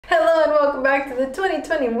welcome back to the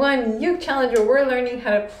 2021 Uke Challenge, where we're learning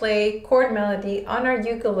how to play chord melody on our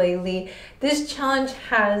ukulele. This challenge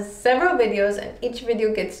has several videos and each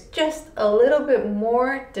video gets just a little bit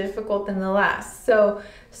more difficult than the last. So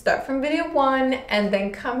start from video 1 and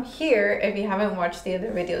then come here if you haven't watched the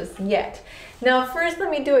other videos yet. Now first let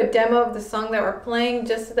me do a demo of the song that we're playing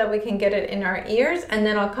just so that we can get it in our ears, and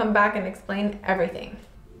then I'll come back and explain everything.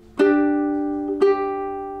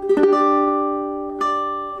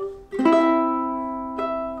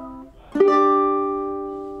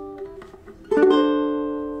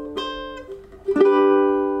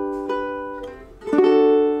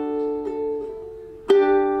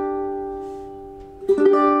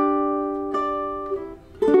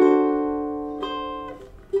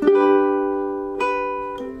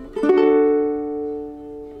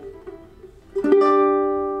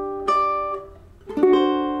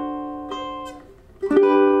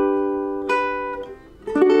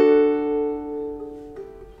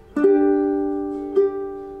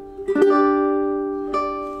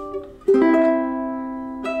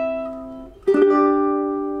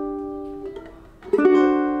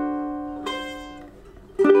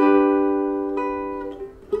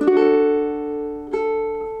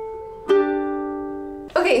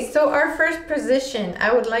 Okay, so our first position,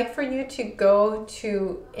 I would like for you to go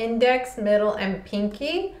to index, middle, and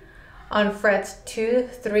pinky on frets 2,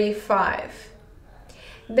 3, 5.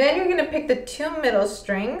 Then you're going to pick the 2 middle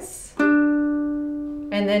strings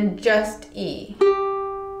and then just E.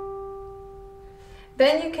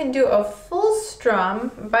 Then you can do a full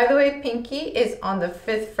strum. By the way, pinky is on the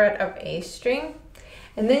 5th fret of A string.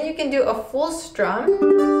 And then you can do a full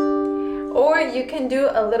strum. Or you can do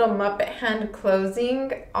a little Muppet hand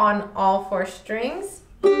closing on all 4 strings.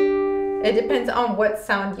 It depends on what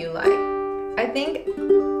sound you like. I think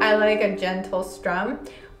I like a gentle strum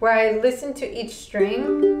where I listen to each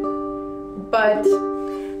string, but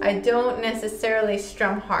I don't necessarily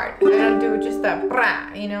strum hard. I don't do just that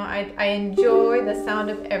brah, you know, I enjoy the sound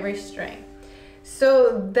of every string.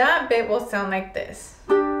 So that bit will sound like this.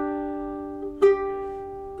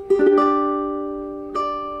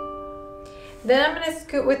 Then I'm going to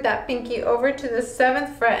scoot with that pinky over to the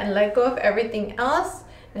 7th fret and let go of everything else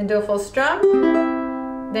and do a full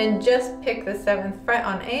strum. Then just pick the 7th fret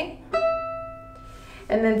on A.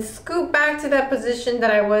 And then scoot back to that position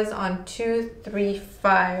that I was on 2, 3,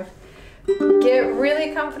 5. Get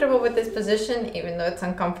really comfortable with this position, even though it's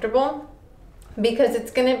uncomfortable, because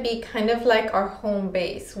it's going to be kind of like our home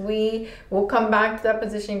base. We will come back to that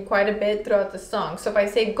position quite a bit throughout the song. So if I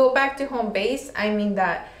say go back to home base, I mean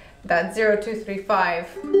that 0, 2, 3, 5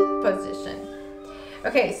 position.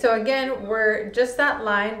 Okay, so again, we're just that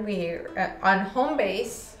line. We're on home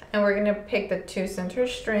base, and we're gonna pick the 2 center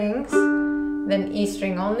strings, then E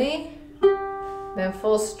string only, then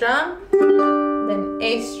full strum, then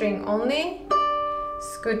A string only,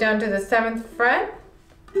 scoot down to the 7th fret,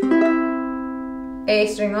 A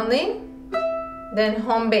string only, then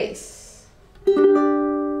home base.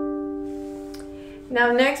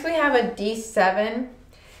 Now next we have a D7.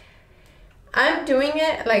 I'm doing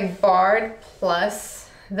it like barred plus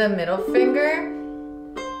the middle finger.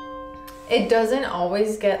 It doesn't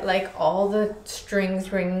always get like all the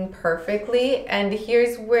strings ringing perfectly, and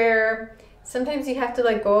here's where sometimes you have to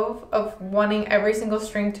let go of wanting every single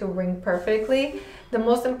string to ring perfectly. The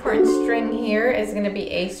most important string here is going to be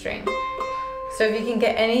A string. So if you can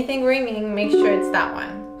get anything ringing, make sure it's that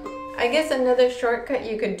one. I guess another shortcut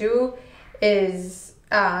you could do is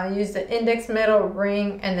use the index, middle,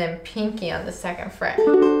 ring, and then pinky on the 2nd fret.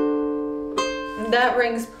 That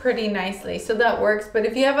rings pretty nicely, so that works. But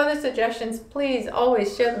if you have other suggestions, please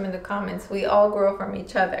always share them in the comments. We all grow from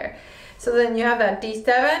each other. So then you have that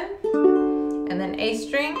D7, and then A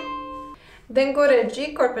string. Then go to a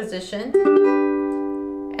G chord position,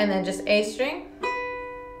 and then just A string.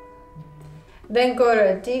 Then go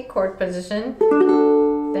to a D chord position,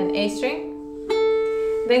 then A string.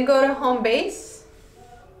 Then go to home base,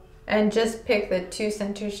 and just pick the 2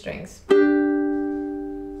 center strings.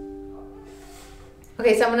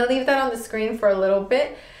 Okay, so I'm gonna leave that on the screen for a little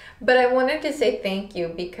bit, but I wanted to say thank you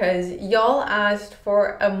because y'all asked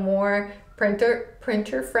for a more printer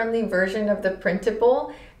friendly version of the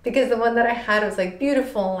printable, because the one that I had was like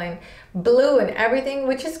beautiful and blue and everything,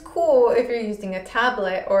 which is cool if you're using a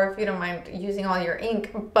tablet or if you don't mind using all your ink.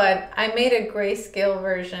 But I made a grayscale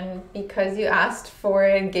version because you asked for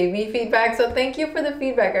it and gave me feedback. So thank you for the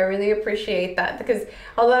feedback. I really appreciate that because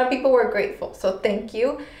a lot of people were grateful. So thank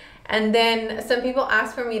you. And then some people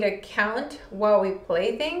asked for me to count while we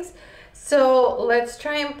play things. So let's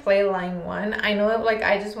try and play line 1. I know like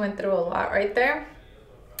I just went through a lot right there.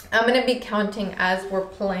 I'm gonna be counting as we're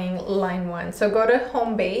playing line 1. So go to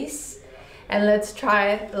home base and let's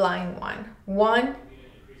try line 1. 1,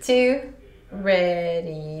 2,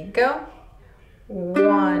 ready, go.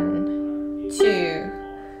 1, 2,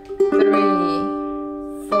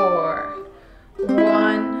 3, 4.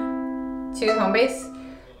 1, 2, home base.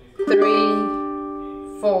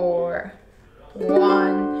 3, 4.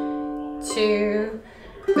 1, 2,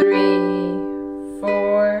 3,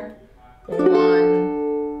 4.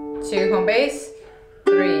 1, 2, home base.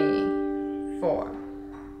 3, 4.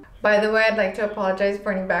 By the way, I'd like to apologize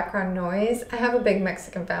for any background noise. I have a big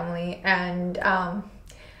Mexican family, and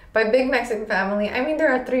by big Mexican family, I mean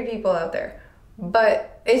there are 3 people out there.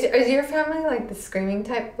 But is your family like the screaming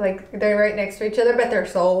type? Like they're right next to each other, but they're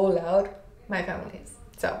so loud? My family is.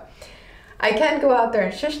 So I can't go out there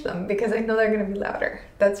and shush them because I know they're gonna be louder.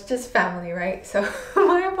 That's just family, right? So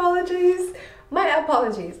my apologies. My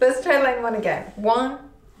apologies. Let's try line 1 again. 1,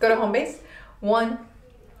 go to home base. 1,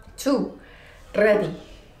 2, ready,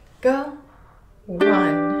 go.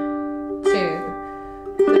 1, 2,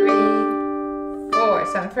 3, 4.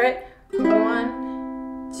 7th fret.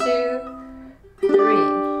 1, 2, 3,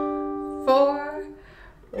 4.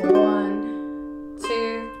 1,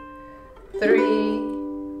 2,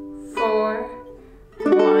 3, 4.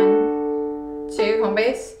 1, 2, home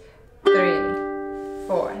base. 3,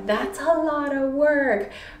 4. That's a lot of work.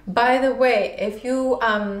 By the way, if you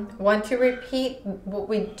want to repeat what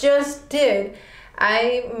we just did,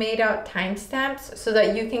 I made out timestamps so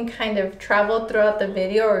that you can kind of travel throughout the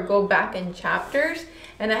video or go back in chapters,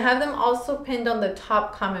 and I have them also pinned on the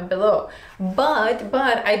top comment below. But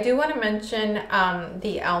I do want to mention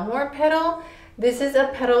the Elmore pedal. This is a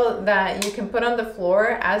pedal that you can put on the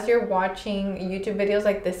floor as you're watching YouTube videos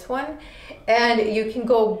like this one, and you can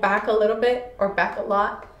go back a little bit or back a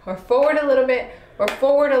lot or forward a little bit or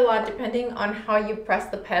forward a lot depending on how you press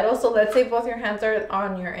the pedal. So let's say both your hands are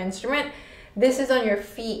on your instrument. This is on your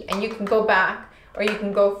feet and you can go back or you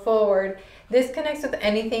can go forward. This connects with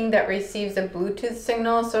anything that receives a Bluetooth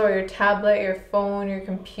signal. So your tablet, your phone, your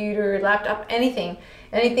computer, your laptop, anything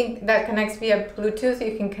that connects via Bluetooth,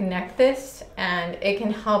 you can connect this and it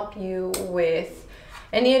can help you with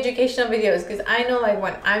any educational videos. Because I know, like,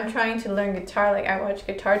 when I'm trying to learn guitar, like I watch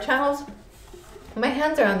guitar channels, my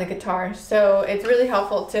hands are on the guitar, so it's really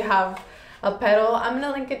helpful to have a pedal. I'm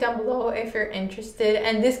gonna link it down below if you're interested,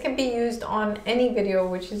 and this can be used on any video,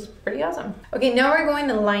 which is pretty awesome. Okay, now we're going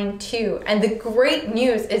to line 2, and the great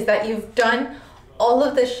news is that you've done all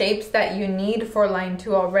of the shapes that you need for line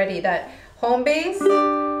 2 already. That home bass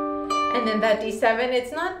and then that D7,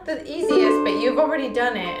 it's not the easiest, but you've already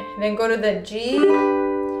done it. Then go to the G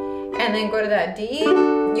and then go to that D.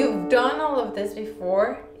 You've done all of this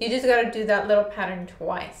before. You just got to do that little pattern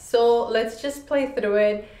twice. So let's just play through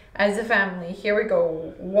it as a family. Here we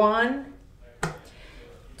go. 1,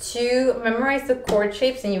 2, memorize the chord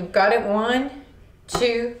shapes, and you've got it. 1,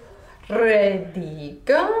 2, ready,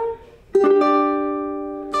 go.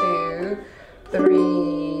 2,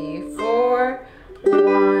 3, 4.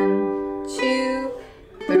 1, 2,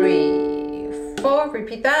 3, 4.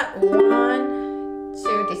 Repeat that. 1,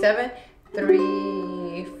 2, D7,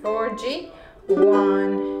 3, 4, G.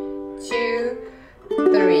 1, 2,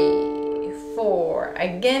 3, 4.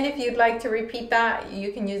 Again, if you'd like to repeat that,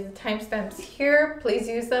 you can use the timestamps here. Please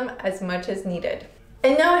use them as much as needed.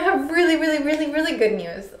 And now I have really good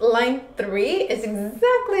news. Line 3 is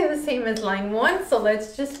exactly the same as line 1, so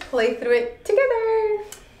let's just play through it together.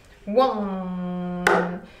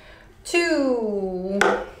 1, 2,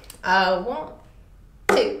 1,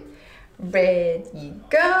 2, ready,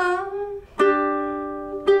 go.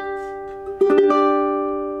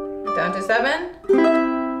 Down to 7,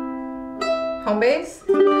 home bass,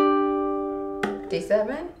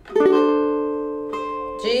 D7,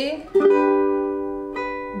 G,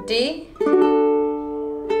 D,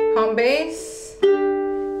 home bass.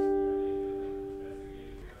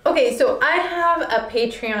 Okay, so I have a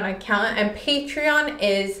Patreon account, and Patreon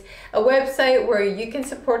is a website where you can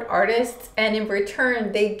support artists, and in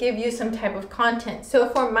return they give you some type of content. So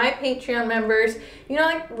for my Patreon members, you know,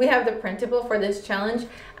 like we have the printable for this challenge,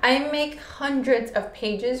 I make hundreds of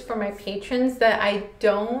pages for my patrons that I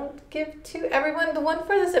don't give to everyone. The one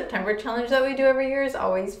for the September challenge that we do every year is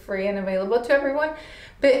always free and available to everyone,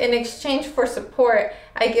 but in exchange for support,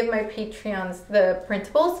 I give my Patreons the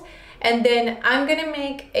printables. And then I'm gonna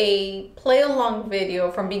make a play along video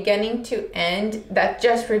from beginning to end that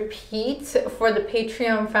just repeats for the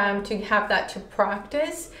Patreon fam to have that to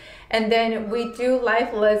practice. And then we do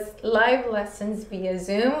live lessons via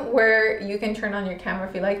Zoom where you can turn on your camera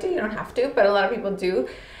if you like to. You don't have to, but a lot of people do.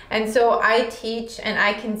 And so I teach and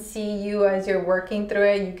I can see you as you're working through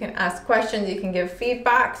it. You can ask questions, you can give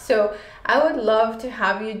feedback. So I would love to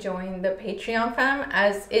have you join the Patreon fam,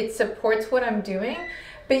 as it supports what I'm doing,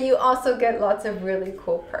 but you also get lots of really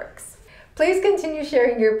cool perks. Please continue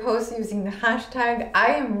sharing your posts using the hashtag. I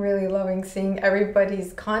am really loving seeing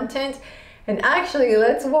everybody's content. And actually,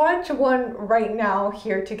 let's watch one right now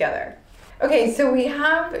here together. Okay, so we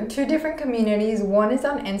have two different communities. One is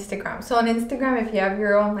on Instagram. So on Instagram, if you have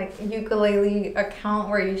your own like ukulele account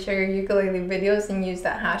where you share your ukulele videos and use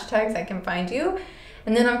that hashtags, I can find you.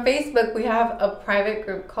 And then on Facebook, we have a private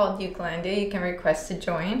group called Ukulele. You can request to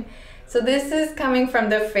join. So this is coming from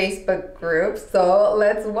the Facebook group. So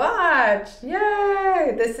let's watch.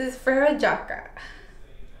 Yay! This is Farah Jaka.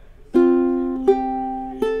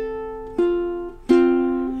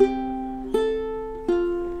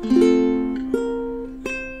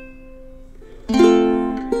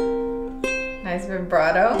 Nice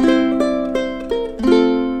vibrato.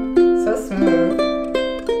 So smooth.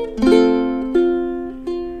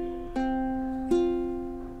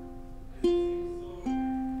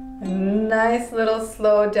 Nice little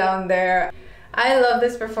slow down there. I love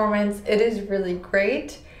this performance. It is really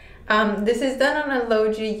great. This is done on a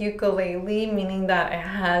low G ukulele, meaning that it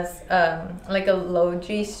has like a low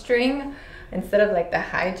G string instead of like the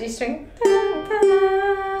high G string.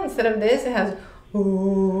 Instead of this, it has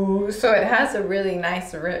ooh, so it has a really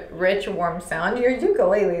nice, rich, warm sound. Your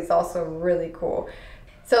ukulele is also really cool.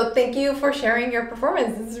 So thank you for sharing your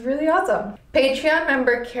performance. This is really awesome. Patreon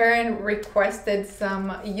member Karen requested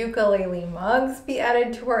some ukulele mugs be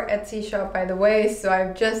added to our Etsy shop, by the way. So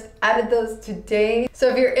I've just added those today. So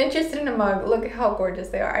if you're interested in a mug, look at how gorgeous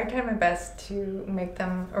they are. I tried my best to make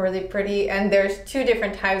them really pretty. And there's two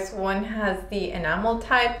different types. One has the enamel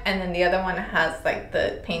type, and then the other one has like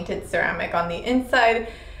the painted ceramic on the inside.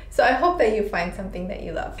 So I hope that you find something that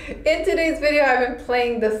you love. In today's video, I've been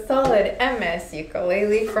playing the Solid MS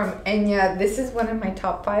ukulele from ENYA. This is one of my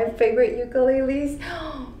top 5 favorite ukuleles.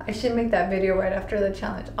 I should make that video right after the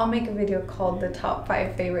challenge. I'll make a video called the top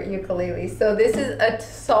 5 favorite ukuleles. So this is a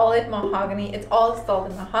solid mahogany. It's all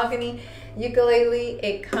solid mahogany ukulele.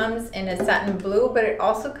 It comes in a satin blue, but it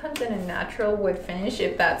also comes in a natural wood finish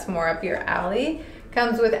if that's more up your alley.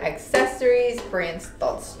 Comes with accessories,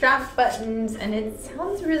 pre-installed strap buttons, and it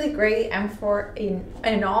sounds really great. And for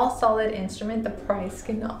an all-solid instrument, the price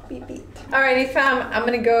cannot be beat. Alrighty fam, I'm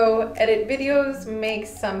gonna go edit videos, make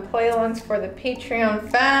some play-alongs for the Patreon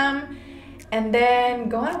fam, and then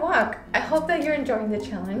go on a walk. I hope that you're enjoying the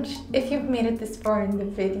challenge. If you've made it this far in the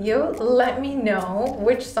video, let me know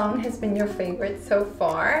which song has been your favorite so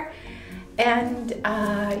far. And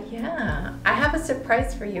yeah, I have a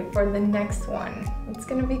surprise for you for the next one. It's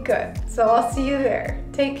gonna be good. So I'll see you there.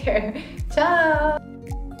 Take care. Ciao.